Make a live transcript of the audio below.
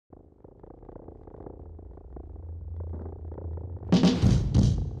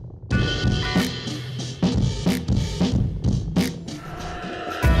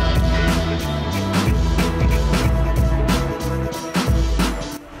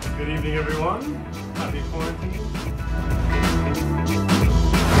evening, everyone. Happy quarantine.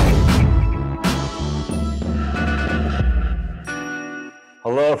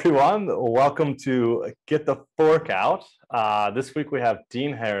 Hello, everyone. Welcome to Get the Fork Out. This week we have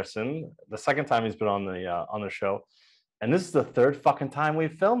Dean Harrison. The second time he's been on the show, and this is the third fucking time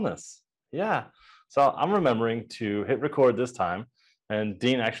we've filmed this. Yeah. So I'm remembering to hit record this time, and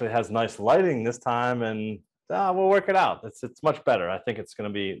Dean actually has nice lighting this time, and we'll work it out. It's much better. I think this is gonna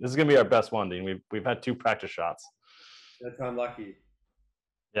be our best one, Dean. We've had 2 practice shots. Third time lucky.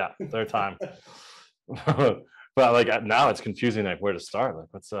 Yeah, third time. But like now it's confusing, like where to start. Like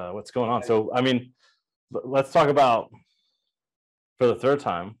what's going on? So I mean, let's talk about, for the third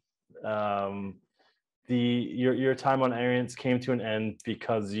time, your time on Arians came to an end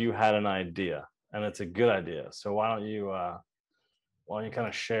because you had an idea, and it's a good idea. So why don't you kind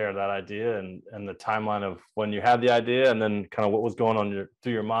of share that idea and the timeline of when you had the idea, and then kind of what was going on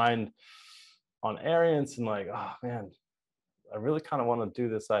through your mind on Arians, and like, oh man, I really kind of want to do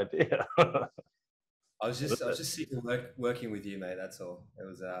this idea. I was just sitting working with you, mate. That's all. It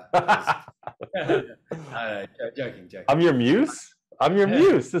was joking. I'm your muse.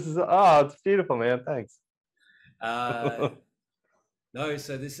 This is it's beautiful, man. Thanks. No,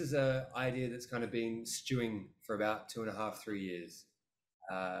 so this is a idea that's kind of been stewing for about 2.5, 3 years,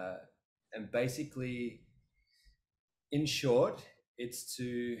 and basically, in short, it's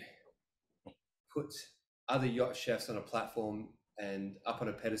to put other yacht chefs on a platform and up on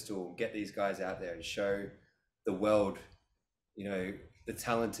a pedestal, and get these guys out there and show the world, the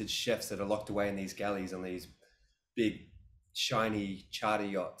talented chefs that are locked away in these galleys on these big, shiny charter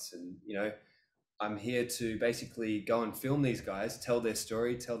yachts. And, I'm here to basically go and film these guys, tell their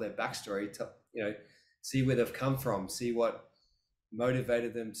story, tell their backstory, see where they've come from, see what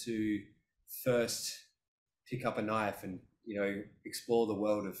motivated them to first pick up a knife and, explore the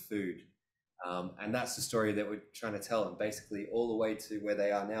world of food. And that's the story that we're trying to tell, and basically all the way to where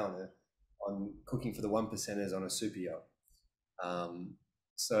they are now on cooking for the 1%ers on a super yacht.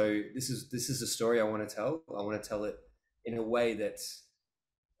 So this is a story I want to tell. I want to tell it in a way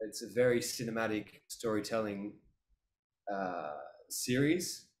it's a very cinematic storytelling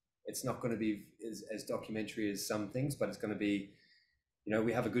series. It's not going to be as documentary as some things, but it's going to be,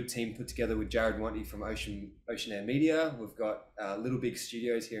 we have a good team put together with Jared Wanty from Ocean Air Media. We've got Little Big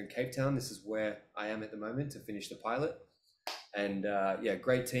Studios here in Cape Town. This is where I am at the moment to finish the pilot. And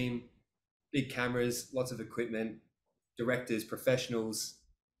great team, big cameras, lots of equipment, directors, professionals.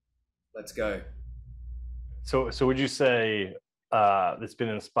 Let's go. So would you say it's been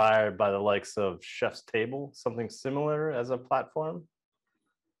inspired by the likes of Chef's Table, something similar as a platform?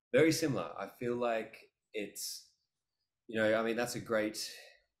 Very similar. I feel like it's, that's a great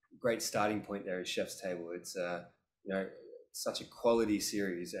starting point there at Chef's Table. It's, such a quality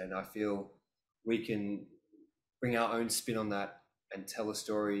series, and I feel we can bring our own spin on that and tell a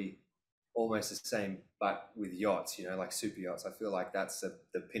story almost the same, but with yachts, like super yachts. I feel like that's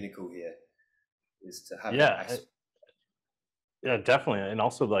the pinnacle here, is to have Yeah, definitely. And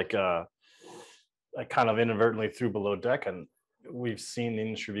also like kind of inadvertently through Below Deck, and we've seen the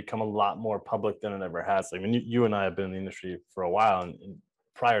industry become a lot more public than it ever has. I mean, you and I have been in the industry for a while, and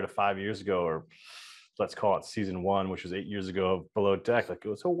prior to 5 years ago, or let's call it season 1, which was 8 years ago of Below Deck, like it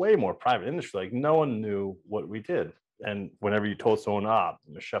was a way more private industry. Like no one knew what we did. And whenever you told someone, I'm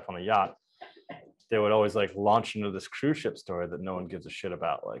a chef on a yacht, they would always like launch into this cruise ship story that no one gives a shit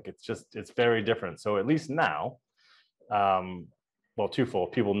about. Like it's very different. So at least now, well,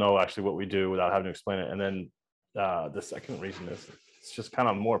 twofold, people know actually what we do without having to explain it. And then the second reason is it's just kind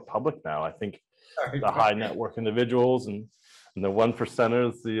of more public now. I think the high net worth individuals and the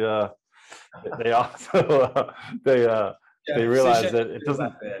 1%ers, they also they realize that it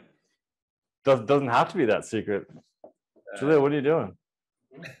doesn't have to be that secret. Julia, what are you doing?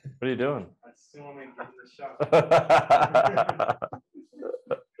 What are you doing? I'm swimming in the shop.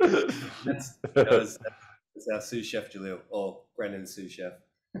 That's our sous chef Jalil, or Brennan's sous chef.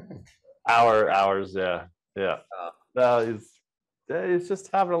 Ours, yeah. He's just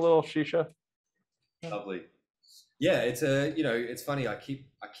having a little shisha. Lovely. Yeah, it's funny. I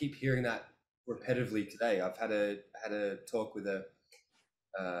keep hearing that repetitively today. I've had a talk with a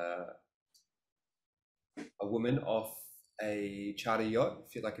woman off a charter yacht,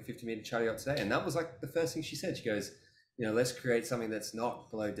 like a 50-meter charter yacht today, and that was like the first thing she said. She goes, let's create something that's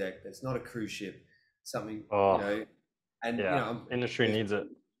not below deck, that's not a cruise ship, something, industry needs it.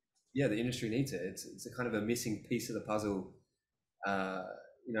 Yeah, the industry needs it. It's a kind of a missing piece of the puzzle. A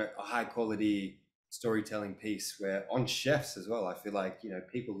high quality storytelling piece where on chefs as well. I feel like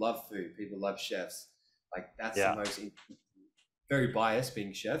people love food, people love chefs. Like that's the most very biased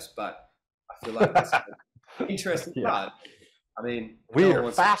being chefs, but I feel like that's an interesting part. I mean, no one weird,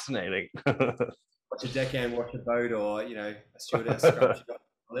 wants fascinating. to watch a deckhand wash a boat, or a stewardess scrub ship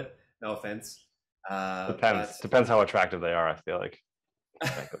on it. No offense. Depends how attractive they are. I feel like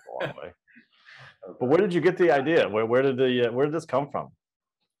that goes a long way. Oh, But where did you get the idea? Where did this come from?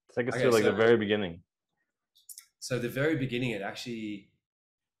 Take us Okay, through like so- the very beginning. So the very beginning,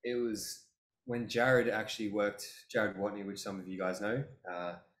 it was when Jared Watney, which some of you guys know.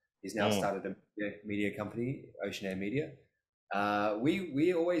 He's now started a media company, Ocean Air Media.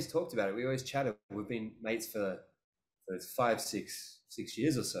 We always talked about it. We always chatted. We've been mates for 6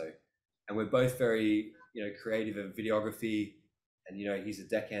 years or so, and we're both very creative in videography, and he's a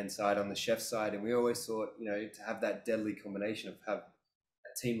deckhand side on the chef side, and we always thought to have that deadly combination of have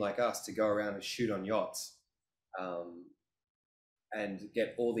a team like us to go around and shoot on yachts. And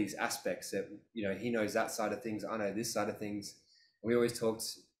get all these aspects that he knows that side of things, I know this side of things. We always talked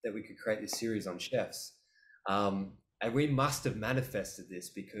that we could create this series on chefs, and we must have manifested this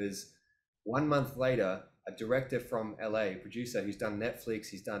because 1 month later, a director from LA, producer who's done Netflix,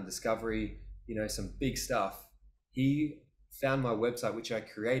 he's done Discovery, some big stuff. He found my website, which I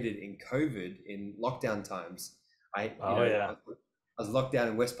created in COVID, in lockdown times. I was locked down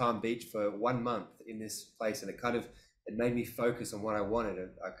in West Palm Beach for 1 month in this place, and it made me focus on what I wanted.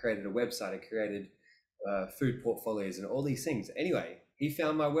 I created a website, I created food portfolios and all these things. Anyway, he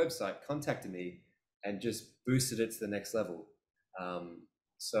found my website, contacted me, and just boosted it to the next level.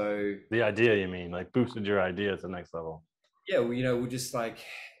 So the idea, you mean, like boosted your idea to the next level? Yeah, we're just like,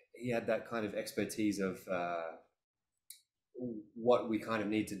 he had that kind of expertise of what we kind of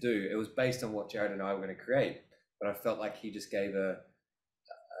need to do. It was based on what Jared and I were going to create, but I felt like he just gave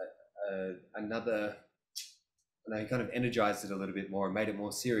another. And he kind of energized it a little bit more and made it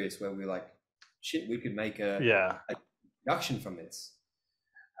more serious, where we were like, shit, we could make a production from this.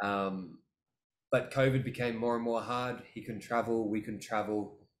 But COVID became more and more hard. He couldn't travel, we couldn't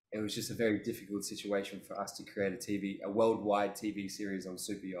travel. It was just a very difficult situation for us to create a worldwide TV series on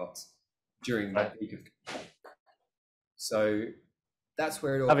super yachts during the peak of. So that's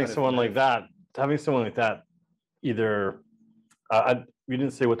where it all. Having someone like that, either we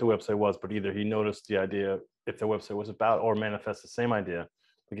didn't say what the website was, but either he noticed the idea, if the website was about, or manifest the same idea.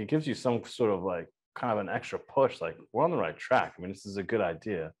 Like, it gives you some sort of like kind of an extra push, like we're on the right track. I mean, this is a good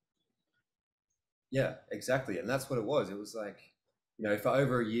idea. Yeah, exactly. And that's what it was. It was like, for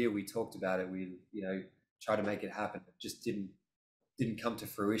over a year we talked about it. We, tried to make it happen. It just didn't come to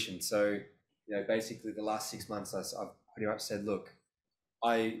fruition. So, basically the last 6 months I've pretty much said, look,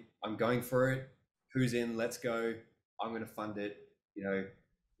 I'm going for it. Who's in? Let's go. I'm going to fund it.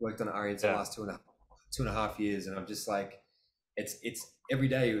 Worked on Arians the last 2.5 years, and I'm just like, it's every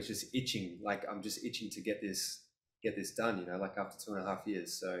day it was just itching. Like, I'm just itching to get this done, like after 2.5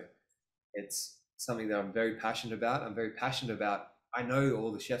 years. So it's something that I'm very passionate about. I know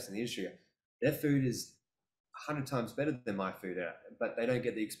all the chefs in the industry, their food is 100 times better than my food, but they don't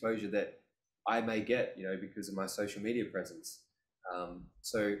get the exposure that I may get, because of my social media presence.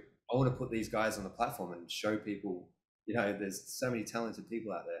 So I want to put these guys on the platform and show people, there's so many talented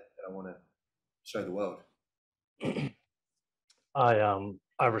people out there that I want to show the world.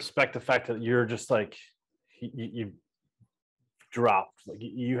 I respect the fact that you're just like, you dropped, like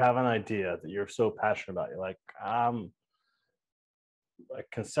you have an idea that you're so passionate about. You're like, like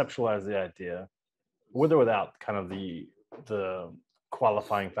conceptualize the idea with or without kind of the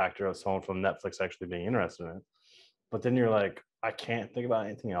qualifying factor of someone from Netflix actually being interested in it. But then you're like, I can't think about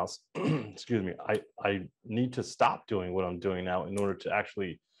anything else. Excuse me. I need to stop doing what I'm doing now in order to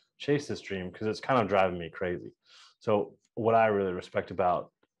actually chase this dream, because it's kind of driving me crazy. So what I really respect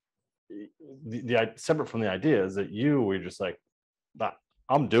about the separate from the idea is that we're just like,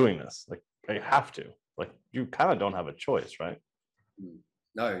 I'm doing this. Like, I have to. Like, you kind of don't have a choice, right?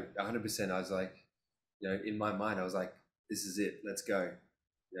 No, 100%. I was like, in my mind, I was like, this is it. Let's go.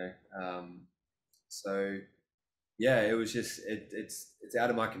 So yeah, it was just it's out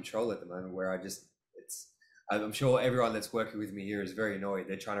of my control at the moment, where I'm sure everyone that's working with me here is very annoyed.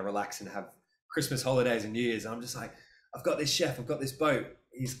 They're trying to relax and have Christmas holidays and New Year's. I'm just like, I've got this chef, I've got this boat.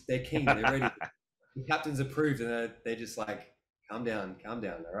 They're keen, they're ready. The captain's approved, and they're just like, calm down. All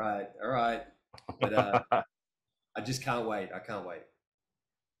right. But I just can't wait. I can't wait.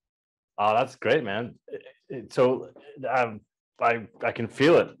 Oh, that's great, man. So I can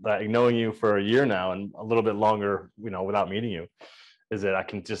feel it, like knowing you for a year now and a little bit longer, without meeting you, is that I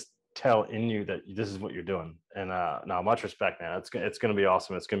can just tell in you that this is what you're doing. And no, much respect, man. It's going to be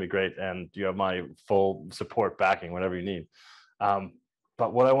awesome. It's going to be great. And you have my full support, backing, whatever you need.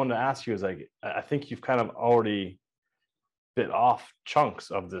 But what I wanted to ask you is, like, I think you've kind of already bit off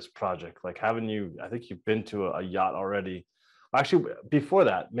chunks of this project. Like, haven't you? I think you've been to a yacht already. Actually, before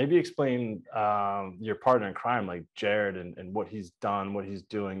that, maybe explain your partner in crime, like Jared, and what he's done, what he's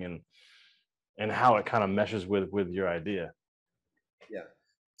doing, and how it kind of meshes with your idea. Yeah.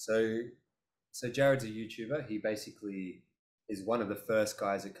 So Jared's a YouTuber. He basically is one of the first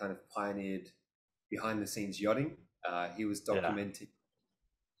guys that kind of pioneered behind the scenes yachting. He was documenting,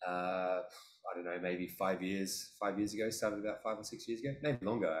 I don't know, maybe 5 years ago, started about 5 or 6 years ago, maybe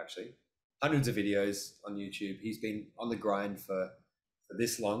longer actually. Hundreds of videos on YouTube. He's been on the grind for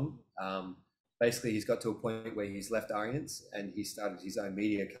this long. Basically, he's got to a point where he's left Arians and he started his own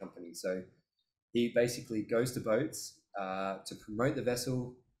media company. So he basically goes to boats to promote the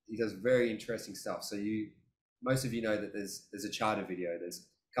vessel. He does very interesting stuff. So most of you know that there's a charter video. There's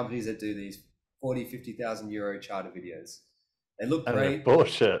companies that do these 40, 50,000 euro charter videos. They look great.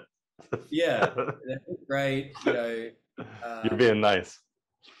 Bullshit. Yeah, they look great. You know, you're being nice.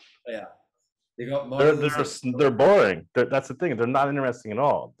 Yeah, they got models. They're boring. That's the thing. They're not interesting at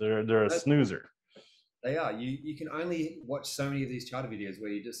all. They're a snoozer. They are. You can only watch so many of these charter videos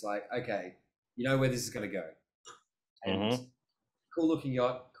where you're just like, okay, you know where this is going to go. And cool looking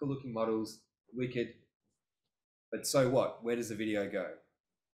yacht, cool looking models, wicked. But so what? Where does the video go?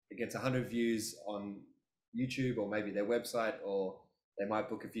 It gets 100 views on YouTube or maybe their website, or they might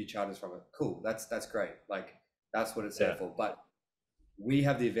book a few charters from it. Cool. That's great. Like, that's what it's there for. But we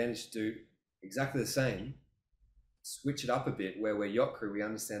have the advantage to do exactly the same, switch it up a bit, where we're yacht crew. We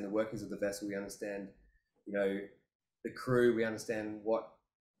understand the workings of the vessel. We understand, you know, the crew. We understand what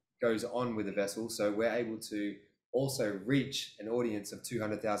goes on with the vessel. So we're able to also reach an audience of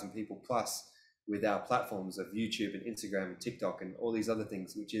 200,000 people plus with our platforms of YouTube and Instagram and TikTok and all these other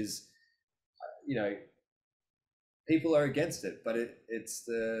things, which is, you know, people are against it, but it's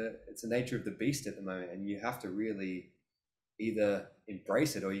the nature of the beast at the moment, and you have to really either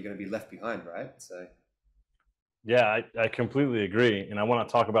embrace it or you're going to be left behind, right? So yeah, I completely agree, and I want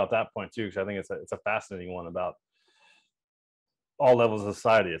to talk about that point too, because I think it's a fascinating one about all levels of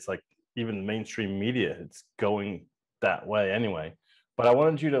society. It's like even mainstream media, it's going that way anyway. But I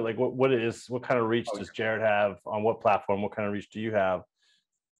wanted you to, like, what kind of reach does Jared have on what platform? What kind of reach do you have?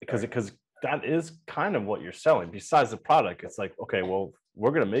 Because that is kind of what you're selling. Besides the product, it's like, okay, well,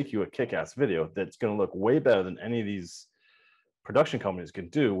 we're going to make you a kick-ass video that's going to look way better than any of these production companies can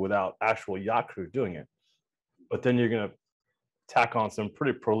do without actual yacht crew doing it. But then you're going to tack on some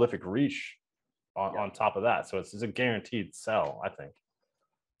pretty prolific reach on top of that. So it's a guaranteed sell, I think.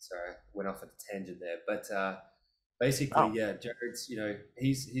 Sorry, went off at a tangent there. But basically, yeah, Jared's, you know,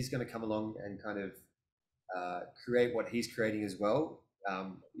 he's going to come along and kind of create what he's creating as well.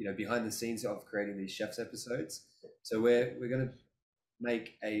 You know, behind the scenes of creating these chefs episodes. So we're going to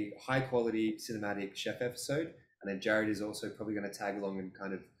make a high quality cinematic chef episode, and then Jared is also probably going to tag along and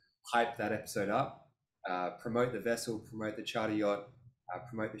kind of hype that episode up, promote the vessel, promote the charter yacht,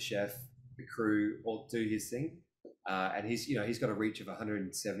 promote the chef, the crew, all do his thing. And he's got a reach of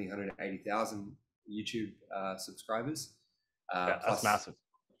 170, 180,000 YouTube subscribers. That's massive.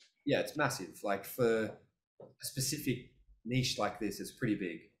 Yeah, it's massive. Like, for a specific niche like this, it's pretty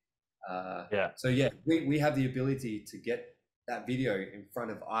big. So yeah, we have the ability to get that video in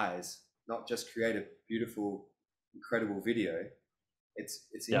front of eyes, not just create a beautiful, incredible video.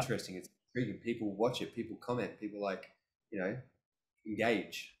 It's interesting. It's intriguing. People watch it. People comment. People, like, you know,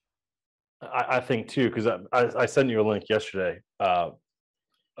 engage. I think too, because I sent you a link yesterday of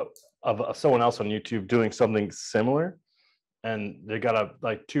someone else on YouTube doing something similar, and they got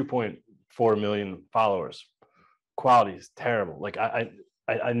like 2.4 million followers. Quality is terrible. Like,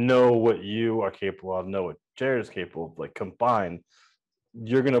 I know what you are capable of, know what Jared is capable of. Like, combined,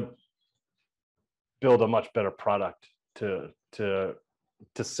 you're gonna build a much better product to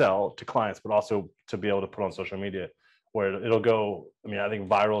sell to clients, but also to be able to put on social media, where it'll go. I mean, I think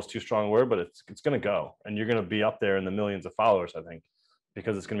viral is too strong a word, but it's gonna go, and you're gonna be up there in the millions of followers, I think,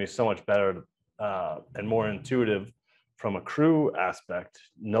 because it's gonna be so much better and more intuitive from a crew aspect,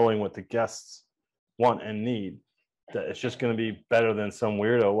 knowing what the guests want and need. That it's just going to be better than some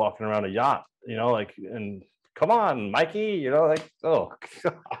weirdo walking around a yacht, you know, like, and come on, Mikey, you know, like, oh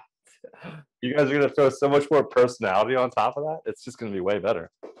God. You guys are going to throw so much more personality on top of that. It's just going to be way better.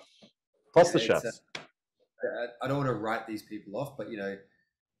 Plus the chefs. I don't want to write these people off, but, you know,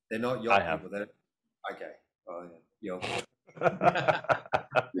 they're not yacht people. They're okay. Oh yeah,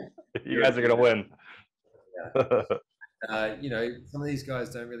 you guys are going to win. Yeah. You know, some of these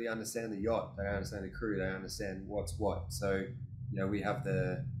guys don't really understand the yacht. They don't understand the crew. They don't understand what's what. So, you know, we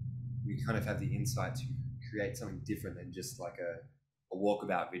kind of have the insight to create something different than just like a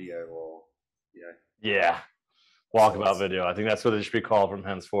walkabout video, or, you know. Yeah. walkabout video. I think that's what it should be called from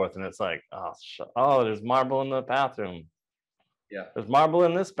henceforth. And it's like, oh, there's marble in the bathroom. Yeah. There's marble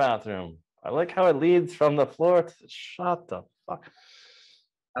in this bathroom. I like how it leads from the floor to shut the fuck.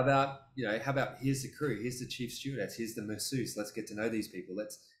 How about here's the crew, here's the chief stewardess, here's the masseuse. Let's get to know these people.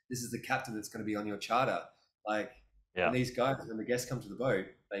 This is the captain that's going to be on your charter. Like, and these guys, when the guests come to the boat,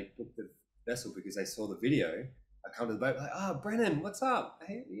 they book the vessel because they saw the video. I come to the boat like, Brennan, what's up?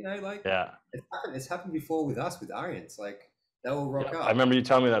 Hey, it's happened before with us, with Arians. Like, they will rock up. I remember you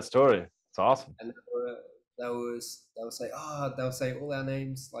telling me that story. It's awesome. And they'll say all our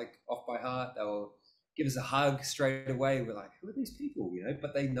names like off by heart. They'll give us a hug straight away. We're like, who are these people?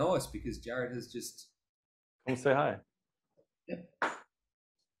 But they know us because Jared has just come say hi. Yep.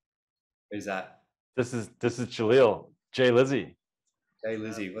 Who's that? This is Jaleel, Jay Lizzie. Hey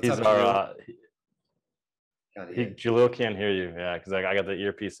Lizzie, what's He's up? Our Jaleel can't hear you, because I got the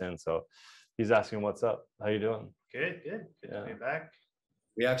earpiece in, so he's asking what's up. How you doing? Good to be back.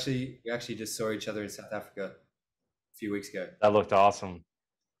 We actually just saw each other in South Africa a few weeks ago. That looked awesome.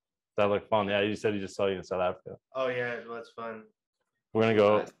 That looked fun. Yeah, you said you just saw you in South Africa. Oh yeah, it was fun. We're gonna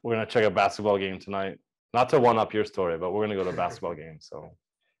go. We're gonna check a basketball game tonight. Not to one up your story, but we're gonna go to a basketball game. So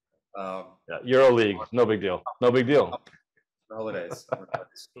Euro League, no big deal. No big deal. Holidays.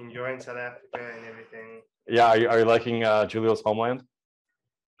 Enjoying South Africa and everything. Yeah, are you liking Julia's homeland?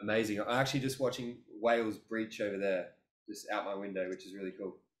 Amazing. I'm actually just watching whales breach over there, just out my window, which is really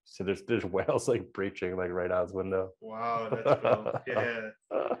cool. So there's whales like breaching like right out his window. Wow, that's cool. Yeah,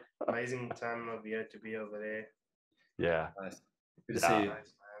 amazing time of year to be over there. Yeah. Nice. Good to see you. Nice,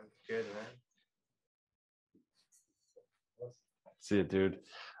 man. Good, man. See it, dude.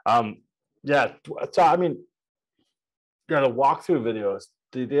 Yeah. So I mean, the walkthrough videos,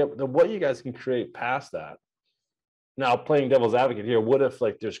 the what you guys can create past that. Now, playing devil's advocate here, what if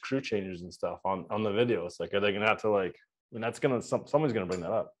like there's crew changes and stuff on the videos? Like, are they gonna have to like? I mean, that's someone's gonna bring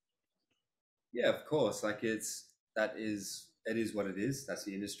that up. Yeah, of course. Like it is what it is. That's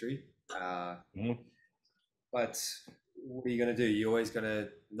the industry. But what are you gonna do? You're always gonna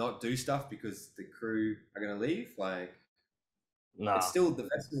not do stuff because the crew are gonna leave. Like, it's still the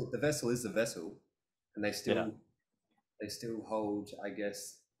vessel. The vessel is the vessel, and they still hold, I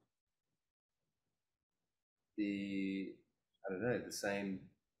guess, they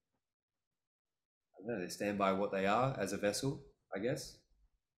stand by what they are as a vessel, I guess.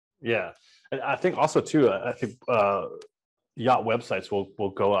 Yeah, and I think also too, I think yacht websites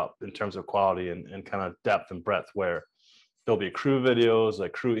will go up in terms of quality and kind of depth and breadth, where there'll be crew videos,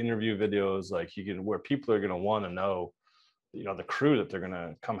 like crew interview videos, like where people are going to want to know, the crew that they're going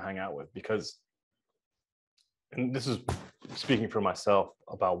to come hang out with. Because, and this is speaking for myself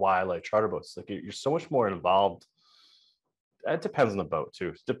about why I like charter boats, like you're so much more involved. It depends on the boat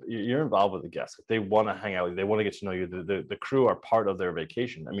too. You're involved with the guests. If they want to hang out with you, they want to get to know you. The crew are part of their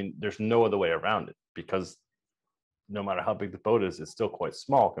vacation. I mean, there's no other way around it, because no matter how big the boat is, it's still quite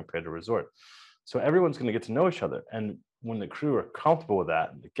small compared to a resort. So everyone's going to get to know each other. And when the crew are comfortable with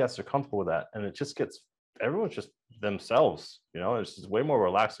that, and the guests are comfortable with that, and everyone's just themselves, it's just way more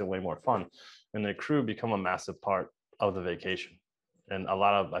relaxed and way more fun. And the crew become a massive part of the vacation. And a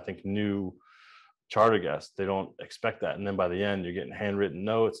lot of, I think, new charter guests, they don't expect that. And then by the end, you're getting handwritten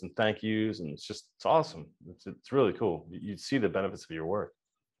notes and thank yous. And it's awesome. It's really cool. You see the benefits of your work.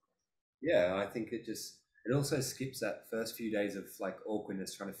 Yeah, I think it also skips that first few days of like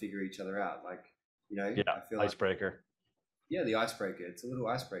awkwardness trying to figure each other out. Like, I feel icebreaker. The icebreaker. It's a little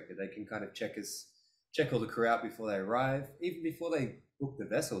icebreaker. They can kind of check all the crew out before they arrive, even before they book the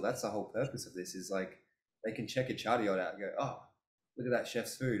vessel. That's the whole purpose of this, is like they can check a charter yacht out and go, oh, look at that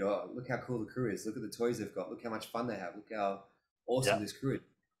chef's food. Oh, look how cool the crew is. Look at the toys they've got. Look how much fun they have. Look how awesome this crew is.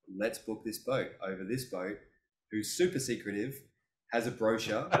 Let's book this boat over this boat, who's super secretive, has a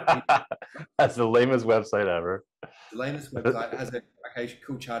brochure. That's the lamest website ever. The lamest website has a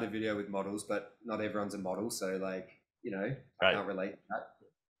cool charter video with models, but not everyone's a model. So like, I can't relate to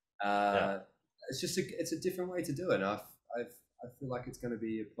that. It's a different way to do it. And I feel like it's going to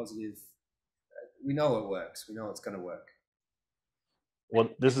be a positive. We know it works. We know it's going to work. Well,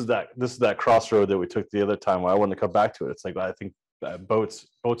 this is that crossroad that we took the other time where I wanted to come back to it. It's like, I think boats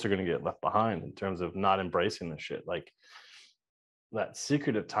are going to get left behind in terms of not embracing this shit. Like that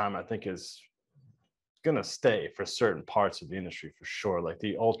secretive time, I think, is going to stay for certain parts of the industry for sure. Like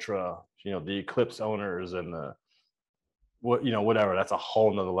the ultra, the Eclipse owners and the whatever. That's a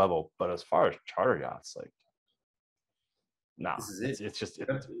whole nother level. But as far as charter yachts, like, no, it's just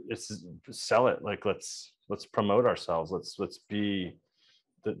sell it. Like let's promote ourselves. Let's be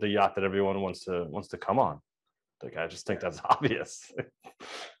the yacht that everyone wants to come on. Like I just think that's obvious.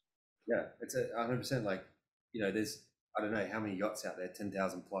 Yeah, it's 100%. Like you know, there's, I don't know how many yachts out there,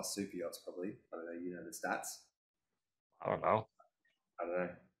 10,000 plus super yachts probably. I don't know, you know the stats. I don't know. I don't know.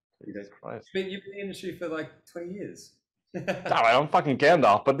 Jesus Christ. You've been in the industry for like 20 years. All right, I'm fucking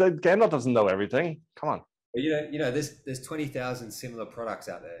Gandalf, but Gandalf doesn't know everything. Come on. But you know, there's 20,000 similar products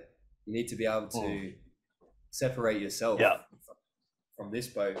out there. You need to be able to separate yourself from this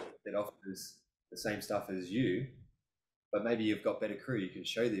boat that offers the same stuff as you, but maybe you've got better crew. You can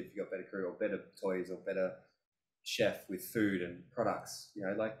show them you've got better crew or better toys or better chef with food and products. You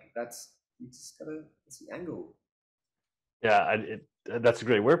know, like that's, you just gotta, it's the angle. Yeah, that's a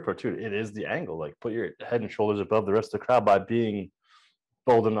great word for it too. It is the angle. Like put your head and shoulders above the rest of the crowd by being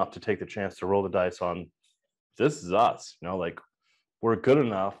bold enough to take the chance to roll the dice on this is us. You know, like we're good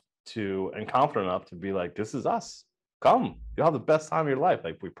enough to and confident enough to be like, this is us. Come, you'll have the best time of your life.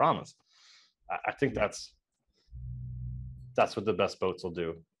 Like we promise. I think that's what the best boats will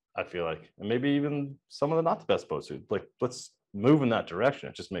do. I feel like, and maybe even some of the not the best boats do. Like let's move in that direction.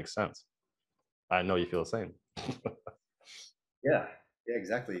 It just makes sense. I know you feel the same. Yeah,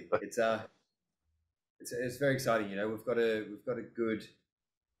 exactly. It's very exciting. You know, we've got a good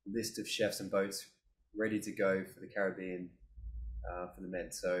list of chefs and boats ready to go for the Caribbean for the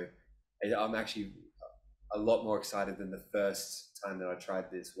Med. So I'm actually a lot more excited than the first time that I tried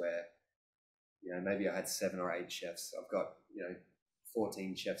this, where, you know, maybe I had 7 or 8 chefs. I've got, you know,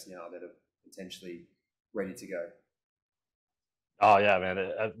 14 chefs now that are potentially ready to go. Oh yeah, man.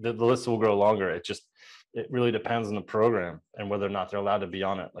 The list will grow longer. It really depends on the program and whether or not they're allowed to be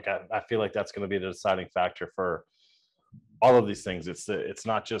on it. Like I feel like that's going to be the deciding factor for all of these things. It's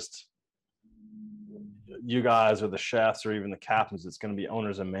not just you guys or the chefs or even the captains. It's going to be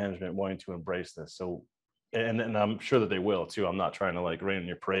owners and management wanting to embrace this. So, and I'm sure that they will too. I'm not trying to like rain on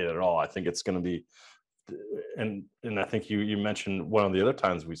your parade at all. I think it's going to be, and I think you mentioned one of the other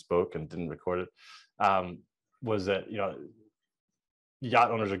times we spoke and didn't record it, was that, you know,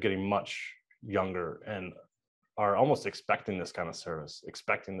 yacht owners are getting much younger and are almost expecting this kind of service,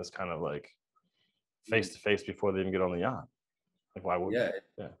 expecting this kind of like face to face before they even get on the yacht. Like why would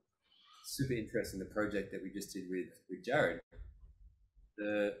yeah. Super interesting, the project that we just did with Jared.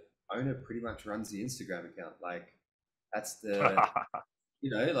 The owner pretty much runs the Instagram account. Like that's the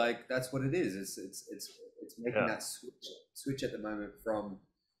you know, like that's what it is. It's making that switch at the moment from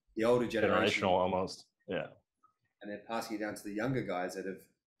the older generation, generational almost. Yeah. And then passing it down to the younger guys that have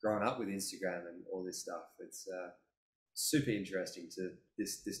grown up with Instagram and all this stuff. It's super interesting to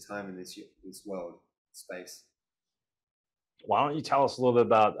this time in this world space. Why don't you tell us a little bit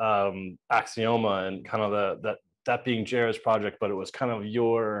about Axioma and kind of that being Jared's project, but it was kind of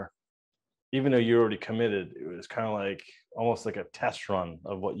your, even though you're already committed, it was kind of like almost like a test run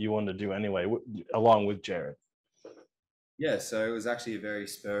of what you wanted to do anyway, along with Jared. Yeah, so it was actually a very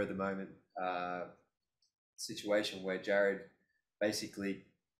spur of the moment situation where Jared basically,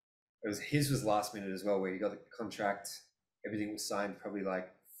 his was last minute as well, where he got the contract, everything was signed probably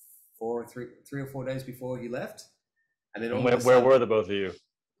like 3 or 4 days before he left. And then where were the both of you?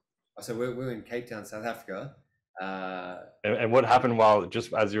 So we were in Cape Town, South Africa. And what happened while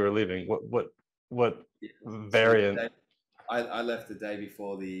just as you were leaving? What variant? So I left the day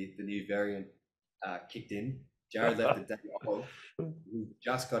before the new variant kicked in. Jared left the day off. We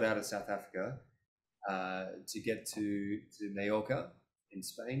just got out of South Africa to get to Mallorca in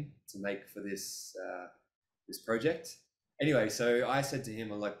Spain to make for this project. Anyway, so I said to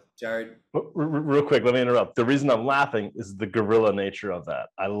him, I'm like, Jared. Real quick, let me interrupt. The reason I'm laughing is the guerrilla nature of that.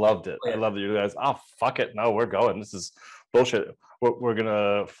 I loved it. I love that you guys, fuck it. No, we're going. This is bullshit. We're going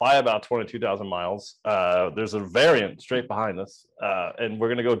to fly about 22,000 miles. There's a variant straight behind us. And we're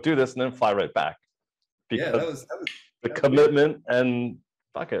going to go do this and then fly right back. Because that was the commitment and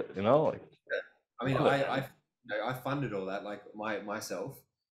fuck it, you know? Like, I mean, I funded all that, like myself.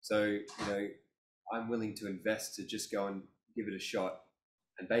 So, you know, I'm willing to invest to just go and give it a shot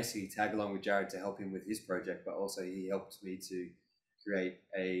and basically tag along with Jared to help him with his project, but also he helped me to create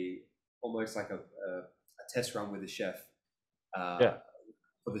almost like a test run with the chef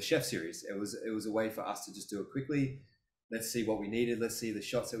for the chef series. It was a way for us to just do it quickly. Let's see what we needed. Let's see the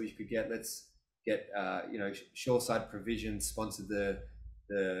shots that we could get. Let's get you know, Shoreside Provisions sponsored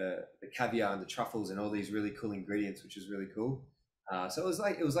the caviar and the truffles and all these really cool ingredients, which is really cool. So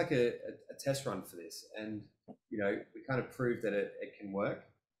it was like a test run for this, and you know, we kind of proved that it can work,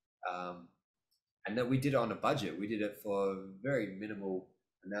 and that we did it on a budget. We did it for a very minimal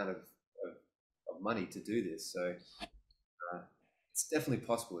amount of money to do this. So it's definitely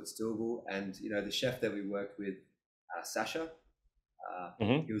possible. It's doable. And you know, the chef that we worked with, Sasha,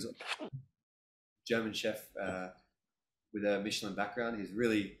 he was a German chef with a Michelin background. He's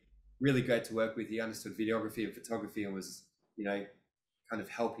really, really great to work with. He understood videography and photography and was, you know, kind of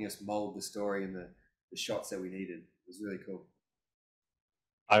helping us mold the story and the shots that we needed. It was really cool.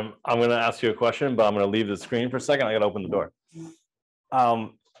 I'm going to ask you a question, but I'm going to leave the screen for a second. I got to open the door.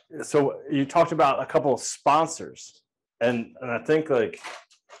 So you talked about a couple of sponsors, and I think like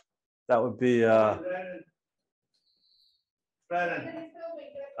that would be. Brennan.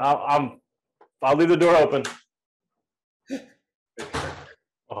 I'll leave the door open.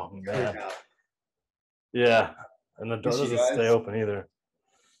 Oh man. Yeah, and the door doesn't stay open either.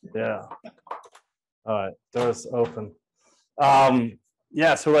 Yeah. All right, door's open.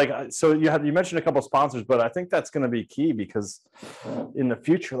 Yeah, so like, so you mentioned a couple of sponsors, but I think that's going to be key because in the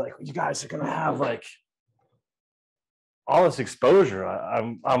future, like you guys are going to have like all this exposure.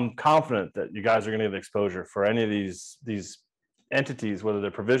 I'm confident that you guys are going to get exposure for any of these entities, whether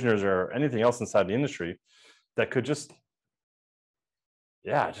they're provisioners or anything else inside the industry, that could just,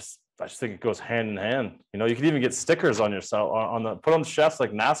 yeah, I just think it goes hand in hand. You know, you could even get stickers on yourself put on the chefs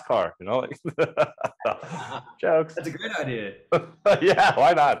like NASCAR. You know, like jokes. That's a great idea. Yeah,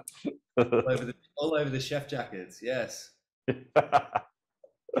 why not? all over the chef jackets. Yes.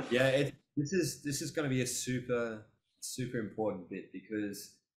 Yeah, this is going to be a super important bit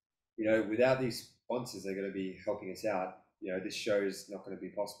because, you know, without these sponsors, they're going to be helping us out. You know, this show is not going to be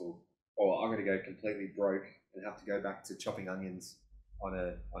possible, or I'm going to go completely broke and have to go back to chopping onions on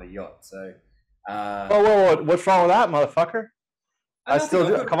a yacht. So, whoa, what's wrong with that, motherfucker? I still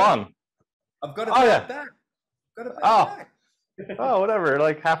do. Come on. I've got it back. Got it back. Oh, whatever.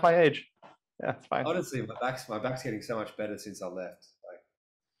 Like half my age. Yeah, it's fine. Honestly, my back's getting so much better since I left.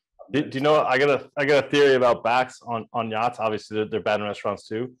 Do you know? I got a theory about backs on yachts. Obviously, they're bad in restaurants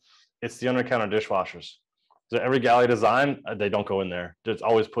too. It's the under counter dishwashers. So every galley design, they don't go in there. There's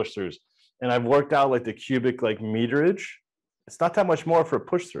always push throughs. And I've worked out like the cubic like meterage. It's not that much more for a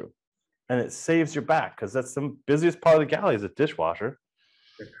push through, and it saves your back because that's the busiest part of the galley is a dishwasher.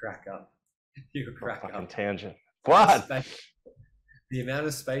 You crack up. You crack up. Tangent. What? The amount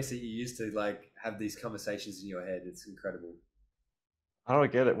of space that you use to like have these conversations in your head, it's incredible. I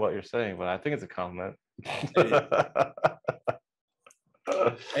don't get it what you're saying, but I think it's a compliment.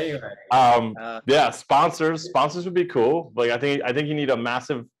 Anyway, yeah, sponsors would be cool. Like I think you need a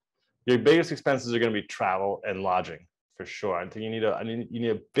massive. Your biggest expenses are going to be travel and lodging for sure. I think you need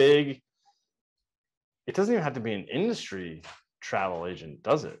a big. It doesn't even have to be an industry travel agent,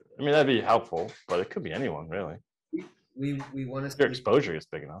 does it? I mean, that'd be helpful, but it could be anyone really. We want to. Your exposure is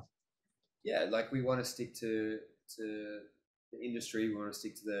big enough. Yeah, like we want to stick to the industry. We want to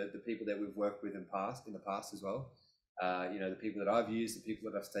stick to the people that we've worked with in the past as well. You know, the people that I've used, the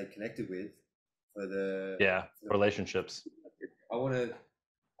people that I've stayed connected with for the relationships. I want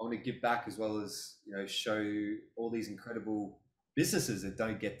to give back as well as, you know, show all these incredible businesses that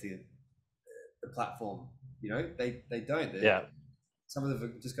don't get the platform. You know, they don't. Some of them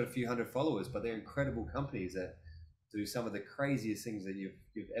have just got a few hundred followers, but they're incredible companies that do some of the craziest things that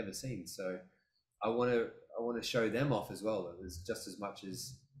you've ever seen. So I want to show them off as well, as just as much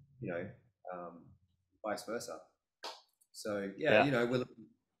as, you know, vice versa. So yeah, you know,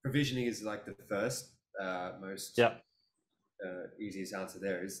 provisioning is like the first most easiest answer.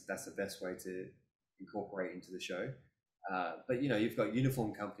 That's the best way to incorporate into the show. But you know, you've got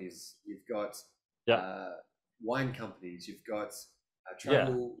uniform companies, you've got wine companies, you've got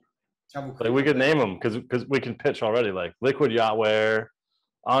travel. Like we could name them because we can pitch already, like Liquid Yachtwear,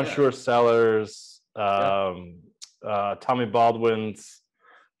 Onshore Sellers, Tommy Baldwin's,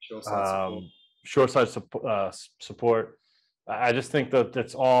 Shoreside support. I just think that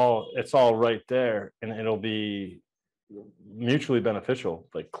it's all right there, and it'll be mutually beneficial.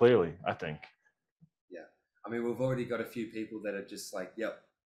 Like clearly, I think. Yeah, I mean, we've already got a few people that are just like, yep,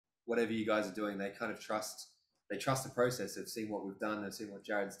 whatever you guys are doing, they kind of trust. They trust the process. They've seen what we've done. They've seen what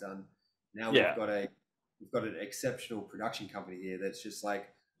Jared's done. Now we've got an exceptional production company here that's just like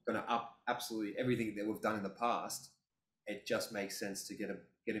going to up absolutely everything that we've done in the past. It just makes sense to get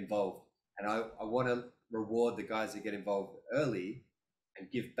involved, and I want to reward the guys that get involved early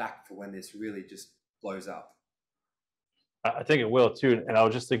and give back for when this really just blows up. I think it will too. And I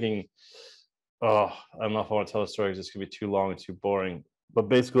was just thinking, I don't know if I want to tell the story because this could be too long and too boring. But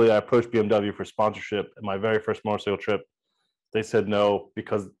basically, I approached BMW for sponsorship at my very first motorcycle trip. They said no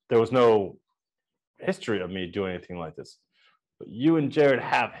because there was no history of me doing anything like this. But you and Jared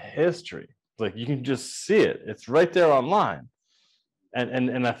have history. Like you can just see it. It's right there online.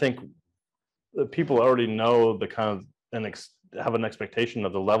 And I think people already know the kind of and have an expectation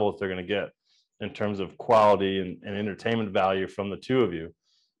of the levels they're going to get in terms of quality and entertainment value from the two of you.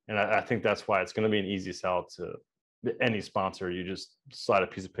 And I think that's why it's going to be an easy sell to any sponsor, you just slide a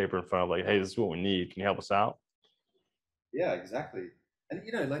piece of paper in front of like, hey, this is what we need. Can you help us out? Yeah, exactly. And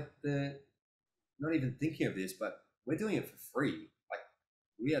like not even thinking of this, but we're doing it for free. Like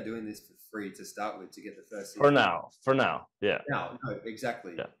we are doing this for free to start with to get the first season. For now, yeah. No,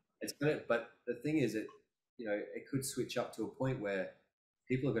 exactly. Yeah. It's gonna, but the thing is, it it could switch up to a point where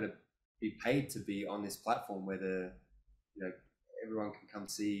people are going to be paid to be on this platform where everyone can come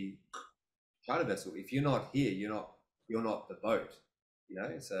see charter vessel. If you're not here, you're not the boat.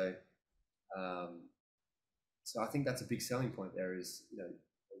 So so I think that's a big selling point. There is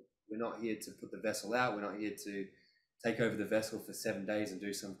we're not here to put the vessel out. We're not here to take over the vessel for 7 days and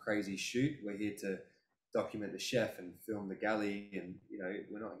do some crazy shoot. We're here to document the chef and film the galley, and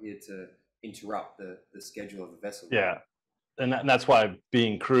we're not here to interrupt the schedule of the vessel. Yeah, and that's why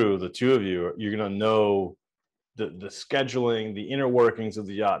being crew, the two of you, you're gonna know the scheduling, the inner workings of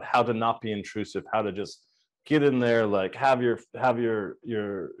the yacht, how to not be intrusive, how to just get in there, like have your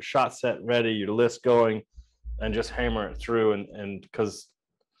shot set ready, your list going, and just hammer it through. And because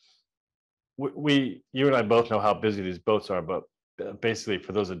you and I both know how busy these boats are, but basically,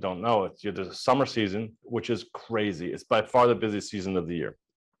 for those that don't know, there's a summer season, which is crazy. It's by far the busiest season of the year.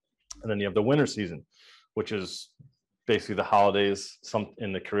 And then you have the winter season, which is basically the holidays, some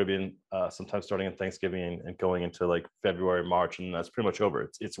in the Caribbean, sometimes starting in Thanksgiving and going into like February, March, and that's pretty much over.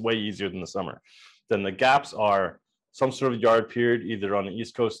 It's way easier than the summer. Then the gaps are some sort of yard period, either on the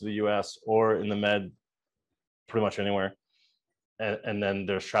East Coast of the US or in the Med, pretty much anywhere. And then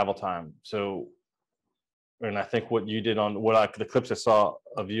there's travel time. So, and I think what you did on the clips I saw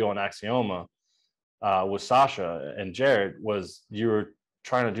of you on Axioma with Sasha and Jared was you were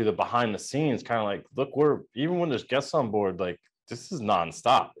trying to do the behind the scenes, kind of like, look, even when there's guests on board, like this is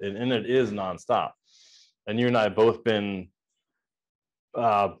nonstop, and it is nonstop. And you and I have both been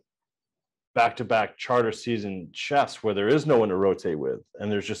back-to-back charter season chefs where there is no one to rotate with,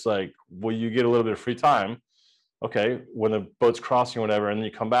 and there's just like, well, you get a little bit of free time. Okay, when the boat's crossing or whatever, and then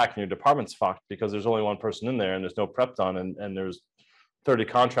you come back and your department's fucked because there's only one person in there and there's no prep done, and there's 30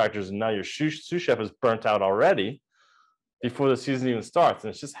 contractors, and now your sous chef is burnt out already before the season even starts, and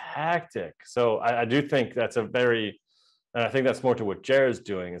it's just hectic. So I do think that's and I think that's more to what Jared's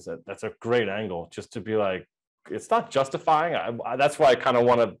doing, is that's a great angle, just to be like, it's not justifying. That's why I kind of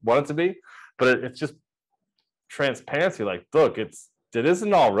want it to be, but it's just transparency. Like, look, it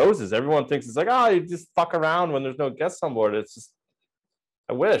isn't all roses. Everyone thinks it's like, you just fuck around when there's no guests on board. It's just,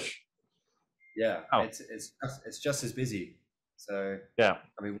 I wish. Yeah, it's just as busy. So yeah,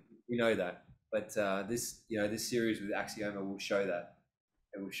 I mean, we know that, but this series with Axioma will show that.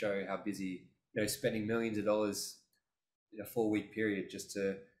 It will show how busy, spending millions of dollars in a 4-week period just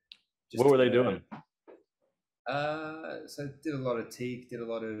to. What were they doing? So did a lot of teak, did a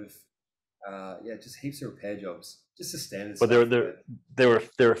lot of just heaps of repair jobs, just the standard. But they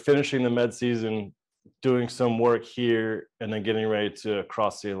were finishing the Med season, doing some work here, and then getting ready to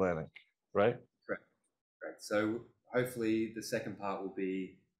cross the Atlantic, right? Correct. So hopefully the second part will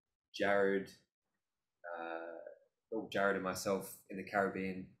be Jared and myself in the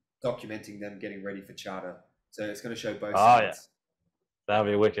Caribbean, documenting them getting ready for charter. So it's going to show both sides. Yeah,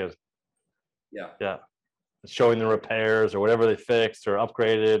 that'd be wicked. Yeah. Showing the repairs or whatever they fixed or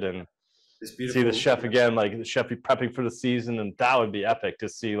upgraded, and see the chef again, like the chef be prepping for the season, and that would be epic to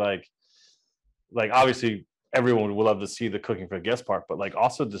see. Like obviously everyone would love to see the cooking for the guest part, but like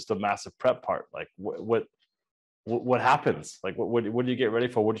also just the massive prep part. Like what happens? Like what do you get ready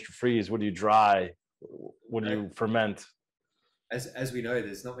for? What do you freeze? What do you dry? What do you ferment? As we know,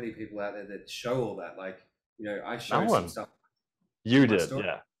 there's not many people out there that show all that. Like, I show some stuff. You did,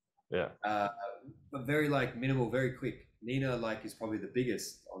 yeah. But very minimal, very quick. Nina is probably the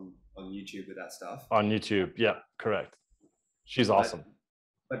biggest on YouTube with that stuff. On YouTube, yeah, correct. She's awesome.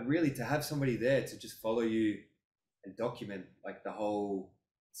 But really, to have somebody there to just follow you and document the whole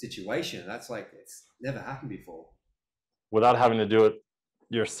situation, that's it's never happened before. Without having to do it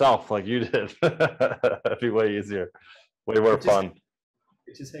yourself like you did. It'd be way easier, way more fun.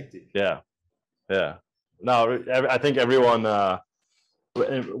 It's just hectic. Yeah. No, I think everyone,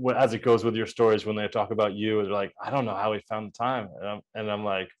 as it goes with your stories, when they talk about you, they're like, I don't know how he found the time. And I'm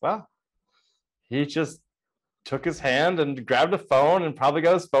like, well, he just took his hand and grabbed a phone and probably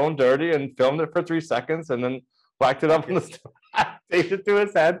got his phone dirty and filmed it for 3 seconds and then whacked it up on the stove, taped it to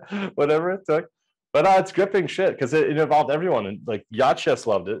his head, whatever it took. But it's gripping shit because it involved everyone, and Yacht Chefs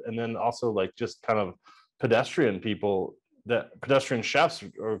loved it, and then also just kind of pedestrian chefs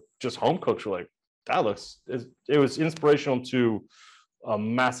or just home cooks were like, it was inspirational to a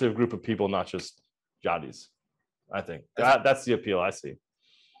massive group of people, not just yachties. I think that's the appeal I see.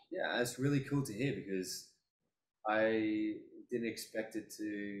 Yeah, it's really cool to hear, because I didn't expect it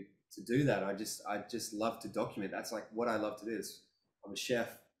to do that. I just love to document. That's like what I love to do. Is I'm a chef,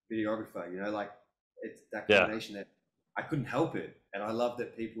 videographer. You know, like it's that Yeah. combination that I couldn't help it, and I love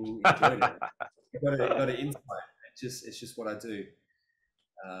that people enjoyed it. Got an insight. It's just what I do.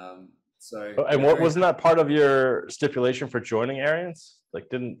 So And yeah, what very wasn't that part of your stipulation for joining Arians? Like,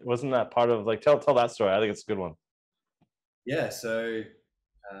 wasn't that part of like tell that story? I think it's a good one. yeah. So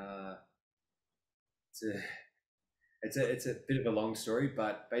it's a bit of a long story,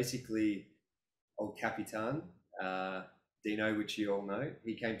 but basically, old Capitan Dino, which you all know,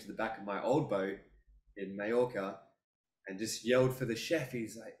 he came to the back of my old boat in Majorca and just yelled for the chef.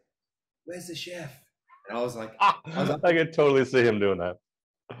 He's like, "Where's the chef?" And I was like, I could totally see him doing that.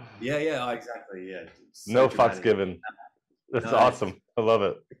 Yeah, exactly. Yeah. So no dramatic. fucks given. That's No, awesome. I love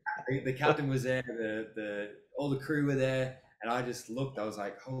it. The captain was there, all the crew were there, and I just looked. I was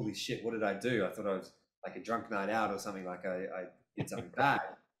like, "Holy shit! What did I do?" I thought I was like a drunk night out or something. Like I did something bad.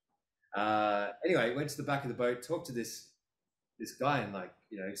 Anyway, went to the back of the boat, talked to this guy in like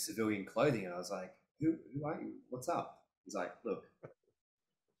civilian clothing, and I was like, "Who are you? What's up?" He's like, "Look,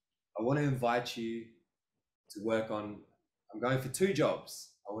 I want to invite you to work on. I'm going for 2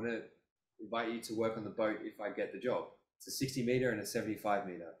 jobs. I want to invite you to work on the boat if I get the job. It's a 60 meter and a 75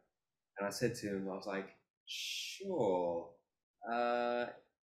 meter." And I said to him, I was like, "Sure.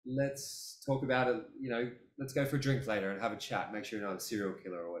 Let's talk about it. Let's go for a drink later and have a chat. Make sure you're not a serial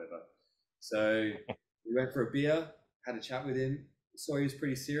killer or whatever." So we went for a beer, had a chat with him. Saw he was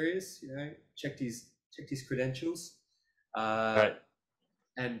pretty serious. Checked his credentials. Right.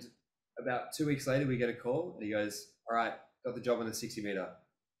 And about 2 weeks later, we get a call, and he goes, "All right, got the job on the 60 meter.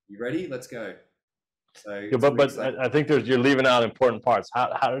 You ready? Let's go." So, yeah, but I think you're leaving out important parts.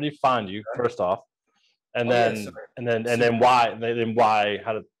 How did he find you first off, and then why?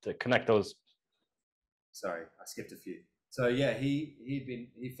 How to connect those? Sorry, I skipped a few. So yeah,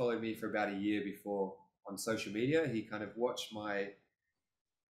 he followed me for about a year before on social media. He kind of watched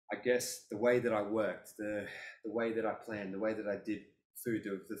I guess the way that I worked, the way that I planned, the way that I did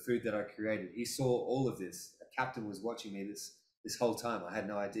the food that I created. He saw all of this. A captain was watching me this whole time. I had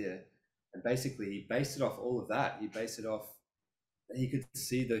no idea. And basically he based it off all of that. He based it off, he could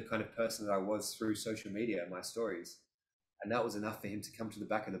see the kind of person that I was through social media and my stories. And that was enough for him to come to the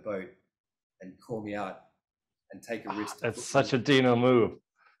back of the boat and call me out and take a risk. It's such a Dino move.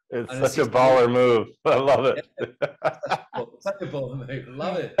 It's such a baller move. I love it. Yeah. Such a baller move.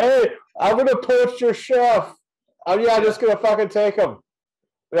 Love it. Hey, I'm going to poach your chef. Oh yeah, I'm just going to fucking take him.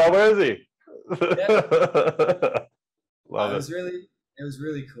 Yeah, where is he? Yeah. Love it. It was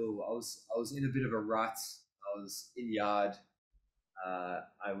really cool. I was in a bit of a rut. I was in yard. I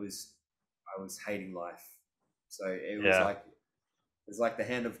was hating life. So it was like the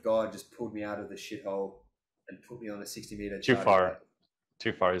hand of God just pulled me out of the shithole and put me on a 60 meter. Too far.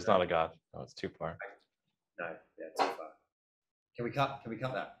 Too far. He's not a god. No, it's too far. No, yeah, too far. Can we cut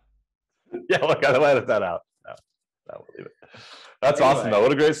that? Yeah, we gotta edit that out. No, we'll leave it. That's awesome though.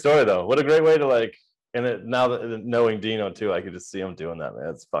 What a great story though. What a great way to and now that knowing Dino too, I could just see him doing that, man.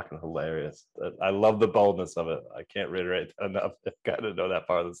 It's fucking hilarious. I love the boldness of it. I can't reiterate that enough. I gotta know that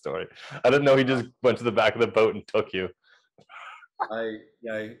part of the story. I didn't know he just went to the back of the boat and took you. I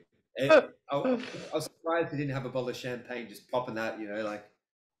was surprised he didn't have a bottle of champagne just popping that,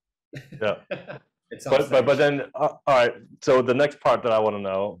 Yeah. It's but then all right. So the next part that I want to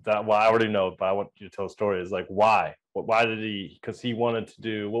know I already know, but I want you to tell the story is why? Why did he? Because he wanted to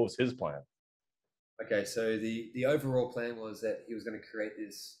do. What was his plan? Okay, so the overall plan was that he was going to create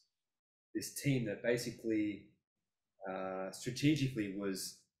this team that basically strategically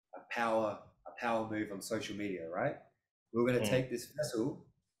was a power move on social media, right? We were going to take this vessel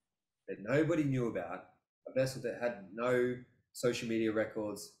that nobody knew about, a vessel that had no social media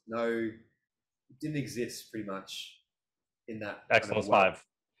records, didn't exist pretty much in that. Excellence 5.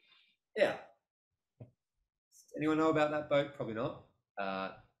 Yeah. Anyone know about that boat? Probably not.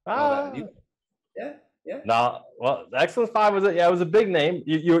 Yeah. No, well, Excellence 5 was it was a big name.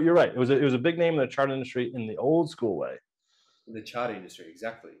 You're right. It was a big name in the charter industry in the old school way. In the charter industry,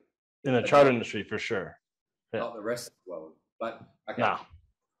 exactly. In the charter industry, for sure. Yeah. Not the rest of the world, but okay. No.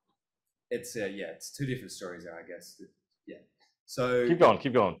 It's it's 2 different stories there, I guess. Yeah. So keep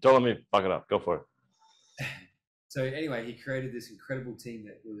going. Don't let me fuck it up. Go for it. So anyway, he created this incredible team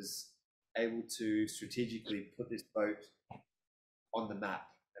that was able to strategically put this boat on the map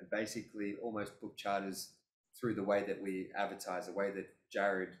and basically almost book charters through the way that we advertise, the way that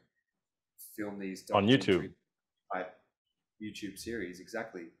Jared filmed these on YouTube type YouTube series,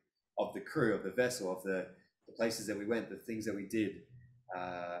 exactly, of the crew, of the vessel, of the places that we went, the things that we did,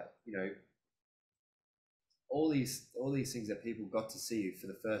 all these things that people got to see for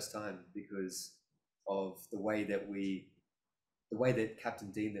the first time because of the way that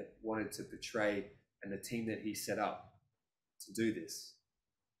Captain Dean that wanted to portray and the team that he set up to do this.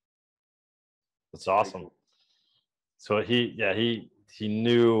 That's awesome. So he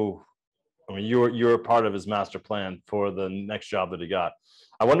knew. I mean, you were part of his master plan for the next job that he got.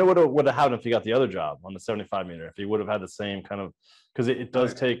 I wonder what would have happened if he got the other job on the 75 meter. If he would have had the same kind of, because it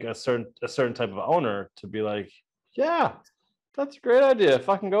does take a certain type of owner to be like, yeah, that's a great idea.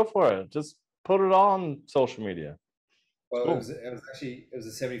 Fucking go for it. Just put it on social media. Well, Cool. it was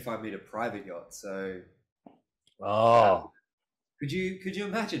a 75 meter private yacht. So, could you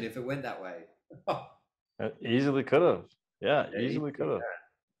imagine if it went that way? It easily could have. Yeah, easily could have.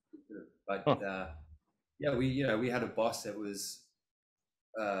 But yeah, we had a boss that was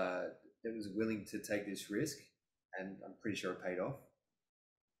willing to take this risk, and I'm pretty sure it paid off.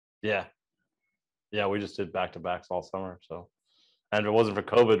 Yeah, we just did back-to-backs all summer. So, and if it wasn't for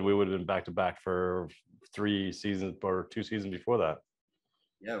COVID, we would have been back-to-back for 3 seasons or 2 seasons before that.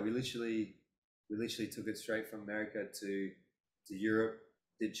 Yeah, we literally took it straight from America to Europe,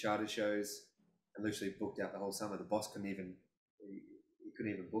 did charter shows, and literally booked out the whole summer. The boss couldn't even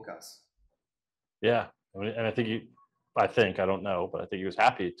book us. Yeah, and I think I don't know, but I think he was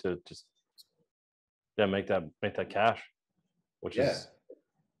happy to just make that cash, which is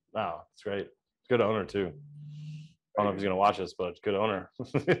wow, it's great. Good owner too. I don't know if he's gonna watch this, but good owner.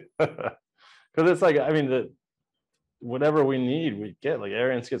 Because it's like, I mean, whatever we need, we get. Like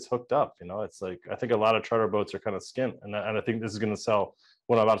Arians gets hooked up. It's like, I think a lot of charter boats are kind of skint, and I think this is gonna sell.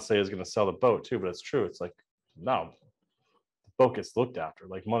 What I'm about to say is gonna sell the boat too, but it's true. It's like, no, the boat gets looked after.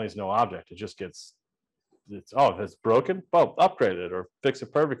 Like money's no object. It just gets. If it's broken, well, upgrade it or fix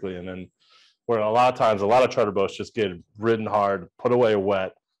it perfectly. And then where a lot of times, a lot of charter boats just get ridden hard, put away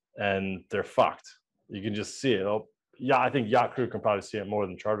wet, and they're fucked. You can just see it. Yeah, I think Yachtcrew can probably see it more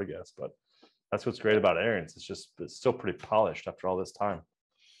than charter guests, but that's what's great about Arians. It's still pretty polished after all this time.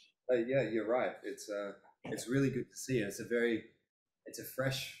 Yeah, you're right. It's really good to see. It's a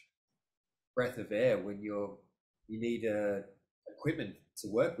fresh breath of air when you need equipment to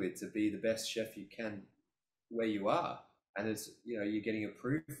work with to be the best chef you can where you are, and it's you're getting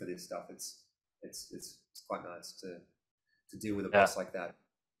approved for this stuff. It's quite nice to deal with a boss like that.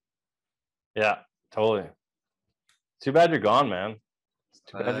 Yeah, totally. Too bad you're gone, man. It's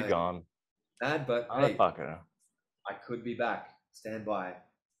too bad you're gone. Sad, but hey, I could be back. Stand by.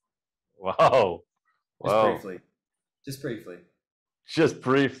 Whoa. Just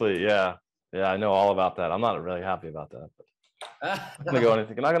briefly. Yeah. I know all about that. I'm not really happy about that. But I'm not gonna go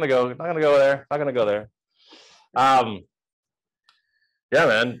anything. Not gonna go there. Yeah,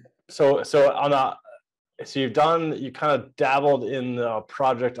 man. So you kind of dabbled in the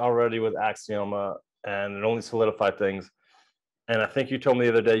project already with Axioma, and it only solidified things. And I think you told me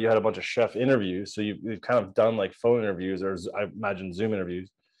the other day you had a bunch of chef interviews. So you've kind of done like phone interviews, or I imagine Zoom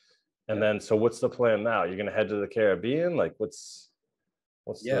interviews. And then, so what's the plan now? You're gonna head to the Caribbean? Like, what's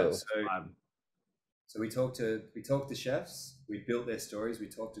the plan? So we talked to chefs. We built their stories. We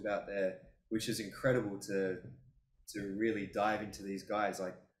talked about which is incredible to really dive into these guys.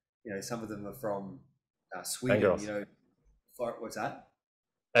 Like, some of them are from Sweden. What's that?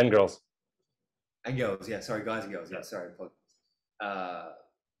 And girls. And girls, yeah. Sorry, guys and girls. Yeah, sorry.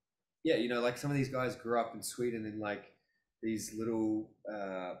 Like some of these guys grew up in Sweden in like these little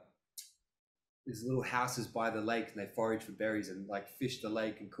houses by the lake, and they foraged for berries and like fished the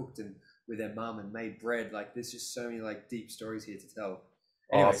lake and cooked them with their mum and made bread. Like, there's just so many like deep stories here to tell.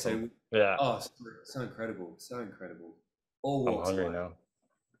 Anyway, awesome. So incredible. All walks I'm hungry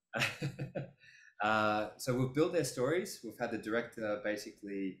now. So we've built their stories. We've had the director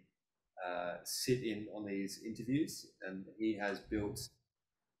basically sit in on these interviews, and he has built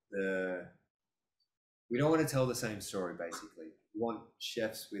we don't want to tell the same story, basically. We want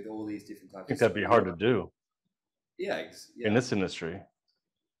chefs with all these different types. I think that'd be hard to do. Yeah. In this industry.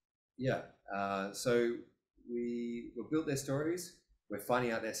 Yeah. So we built their stories. We're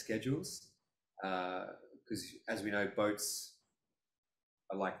finding out their schedules, because as we know, boats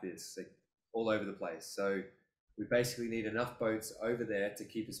are like this, like all over the place. So we basically need enough boats over there to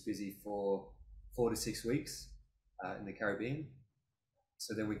keep us busy for 4 to 6 weeks in the Caribbean.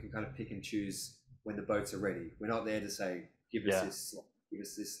 So then we can kind of pick and choose when the boats are ready. We're not there to say, give us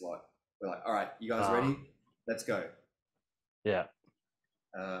this slot. We're like, all right, you guys ready? Let's go. Yeah.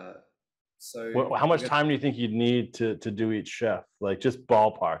 So how much time do you think you'd need to do each chef? Like, just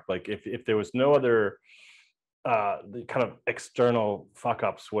ballpark. Like, if there was no other the kind of external fuck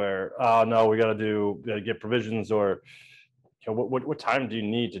ups where no, we got to get provisions, or what time do you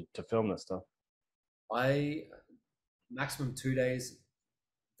need to film this stuff? I maximum 2 days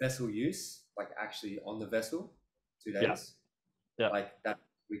vessel use, like actually on the vessel, 2 days. Yeah. Like that,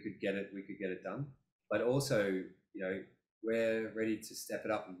 we could get it done. But also, we're ready to step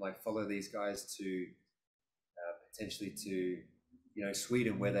it up and like follow these guys to potentially to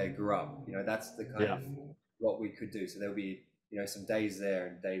Sweden where they grew up. That's the kind of what we could do. So there'll be some days there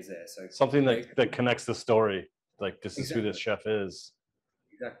and days there. So something that connects the story, like this is Exactly. who this chef is.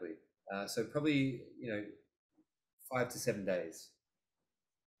 Exactly. So probably 5 to 7 days.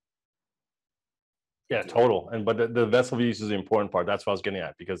 Yeah, total. And but the vessel use is the important part. That's what I was getting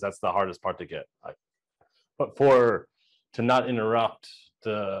at, because that's the hardest part to get. But to not interrupt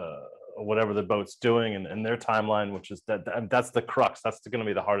whatever the boat's doing and their timeline, which is that's the crux. That's going to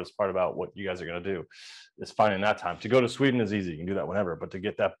be the hardest part about what you guys are going to do, is finding that time. To go to Sweden is easy, you can do that whenever, but to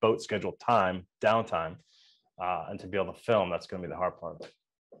get that boat scheduled time, downtime, and to be able to film, that's going to be the hard part.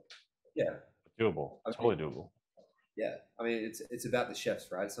 Yeah, doable. Totally doable. Yeah, I mean it's about the chefs,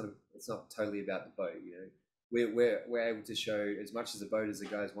 right? It's not totally about the boat. We're able to show as much as the boat as the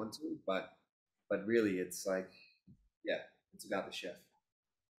guys want to, but really it's like, yeah, it's about the chef.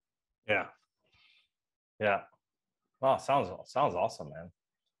 Yeah. Wow, sounds awesome, man.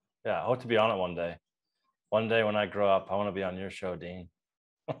 Yeah, I hope to be on it one day. One day when I grow up, I want to be on your show, Dean.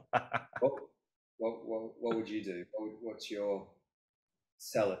 What would you do? What's your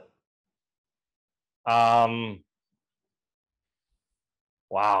sell it?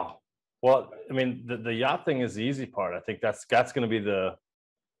 Wow. Well, I mean, the yacht thing is the easy part. I think that's going to be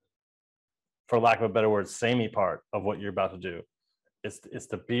for lack of a better word, samey part of what you're about to do. It's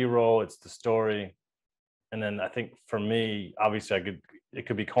the B-roll, it's the story. And then I think for me, obviously it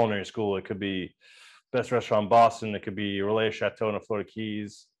could be culinary school, it could be best restaurant in Boston, it could be Relais Chateau in the Florida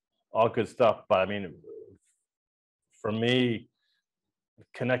Keys, all good stuff. But I mean, for me,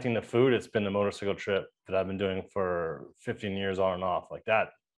 connecting the food, it's been the motorcycle trip that I've been doing for 15 years on and off. Like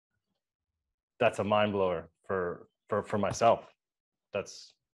that's a mind blower for myself.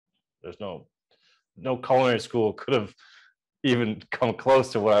 There's no culinary school could have even come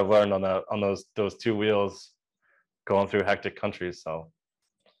close to what I've learned on those two wheels going through hectic countries. So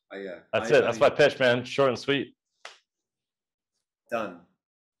that's it. That's my pitch, man. Short and sweet. Done.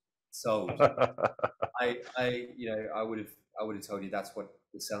 Sold. I would have told you that's what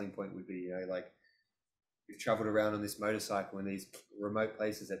the selling point would be. Like you've traveled around on this motorcycle in these remote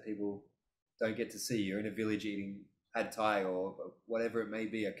places that people don't get to see. You're in a village eating pad thai or whatever it may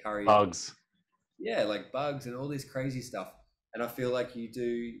be, a curry. Bugs. Yeah, like bugs and all this crazy stuff. And I feel like you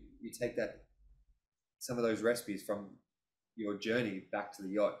take some of those recipes from your journey back to the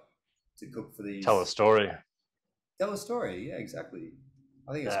yacht to cook for these. Tell a story. Yeah, exactly.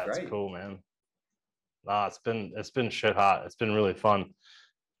 I think it's great. It's cool, man. Nah, it's been shit hot. It's been really fun.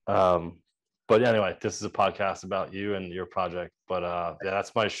 But anyway, this is a podcast about you and your project. But yeah,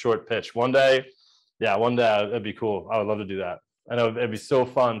 that's my short pitch. One day it'd be cool. I would love to do that. I know it'd be so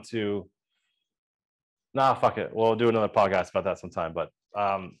fun to. Nah, fuck it. We'll do another podcast about that sometime. But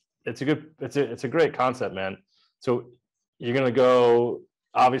it's a great concept, man. So you're gonna go.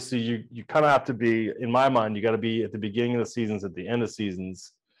 Obviously, you kind of have to be. In my mind, you got to be at the beginning of the seasons, at the end of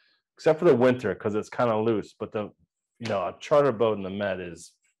seasons, except for the winter because it's kind of loose. But a charter boat in the Med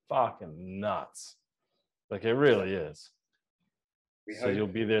is fucking nuts. Like it really is. So you'll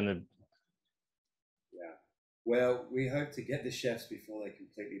be there in the. Yeah. Well, we hope to get the chefs before they're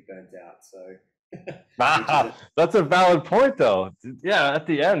completely burnt out. So. That's a valid point, though. Yeah, at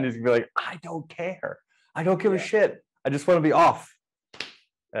the end, he's gonna be like, "I don't care. I don't give a shit. I just want to be off."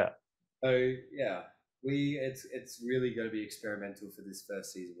 Yeah. So yeah, it's really going to be experimental for this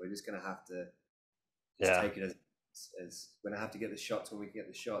first season. We're just going to have to take it as we're going to have to get the shots when we get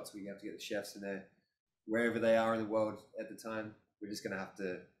the shots. We have to get the chefs in there wherever they are in the world at the time. We're just going to have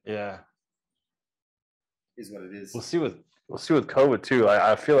to. Yeah. Is what it is. We'll see with COVID too.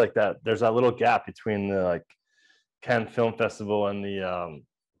 I feel like that there's that little gap between the Cannes Film Festival and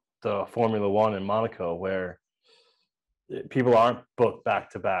the Formula One in Monaco, where people aren't booked back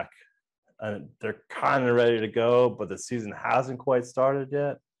to back, and they're kind of ready to go, but the season hasn't quite started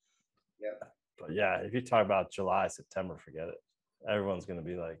yet. Yeah. But yeah, if you talk about July, September, forget it. Everyone's going to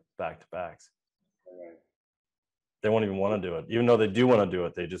be like back to backs. Right. They won't even want to do it, even though they do want to do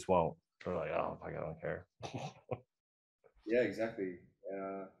it. They just won't. They're like, oh, I don't care. Yeah, exactly.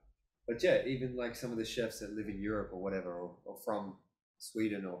 But yeah, even like some of the chefs that live in Europe or whatever, or from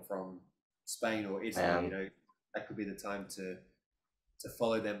Sweden or from Spain or Italy, that could be the time to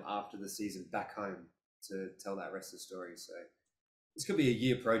follow them after the season back home to tell that rest of the story. So this could be a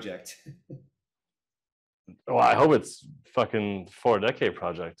year project. Well, I hope it's fucking 4-decade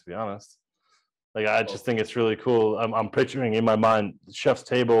project, to be honest. Like, I just think it's really cool. I'm picturing in my mind the chef's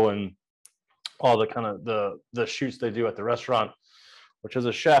table and all the kind of the shoots they do at the restaurant, which as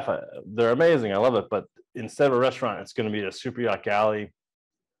a chef, they're amazing. I love it. But instead of a restaurant, it's going to be a super yacht galley.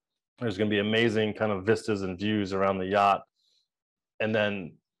 There's going to be amazing kind of vistas and views around the yacht. And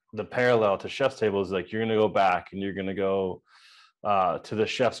then the parallel to chef's table is like, you're going to go back and you're going to go to the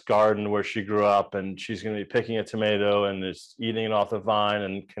chef's garden where she grew up, and she's going to be picking a tomato and just eating it off the vine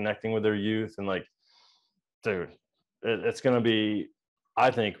and connecting with her youth. And like, dude, it's going to be, I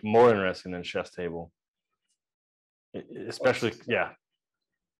think, more interesting than chef's table, especially. It's got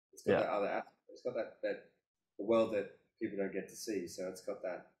that other aspect. It's got that the world that people don't get to see. So it's got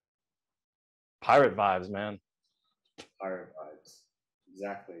that pirate vibes, man. Pirate vibes.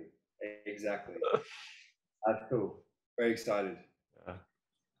 Exactly. That's cool. Very excited. Yeah.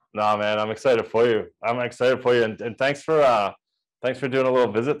 No, man, I'm excited for you. And thanks for doing a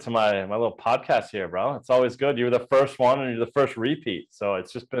little visit to my little podcast here, bro. It's always good. You were the first one and you're the first repeat. So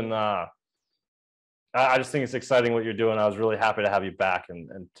it's just been I just think it's exciting what you're doing. I was really happy to have you back,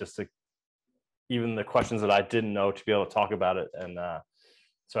 and just to, even the questions that I didn't know, to be able to talk about it, and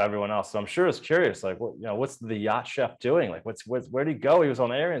so everyone else. So I'm sure is curious, like, what, what's the Yacht Chef doing? Like, where'd he go? He was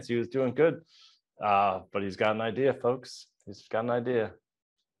on Arians. He was doing good, but he's got an idea, folks. He's got an idea.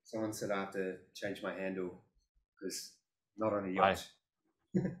 Someone said I have to change my handle because not on a yacht.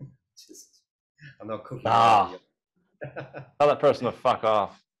 Just, I'm not cooking. Tell that person to fuck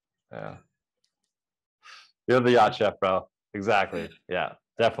off. Yeah, you're the Yacht Chef, bro. Exactly. Yeah,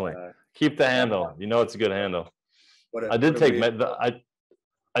 definitely. Keep the handle. You know it's a good handle. I did take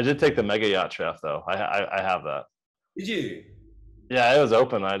the Mega Yacht Chef though. I have that. Did you? Yeah, it was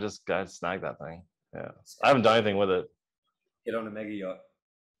open. I snagged that thing. Yeah, I haven't done anything with it. Get on a Mega Yacht.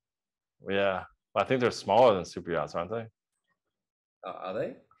 Yeah, I think they're smaller than super yachts, aren't they? Are they?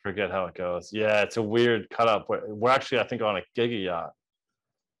 I forget how it goes. Yeah, it's a weird cut up. We're actually, I think, on a Giga Yacht.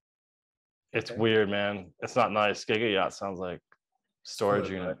 It's weird, man. It's not nice. Giga Yacht sounds like storage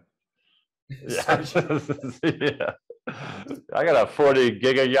unit. Yeah. Yeah. I got a 40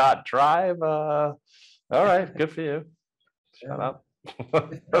 Giga Yacht drive. All right, good for you. Shut up.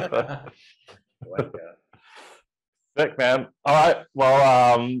 Sick, man. All right.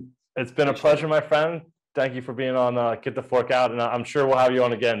 Well, it's been a pleasure, my friend. Thank you for being on Get the Fork Out, and I'm sure we'll have you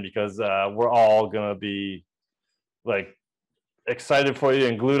on again, because we're all gonna be like excited for you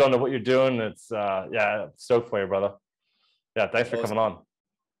and glued onto what you're doing. It's yeah, stoked for you, brother. Yeah, thanks for coming on.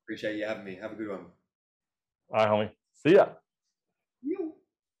 Appreciate you having me. Have a good one. All right, homie. See ya. You.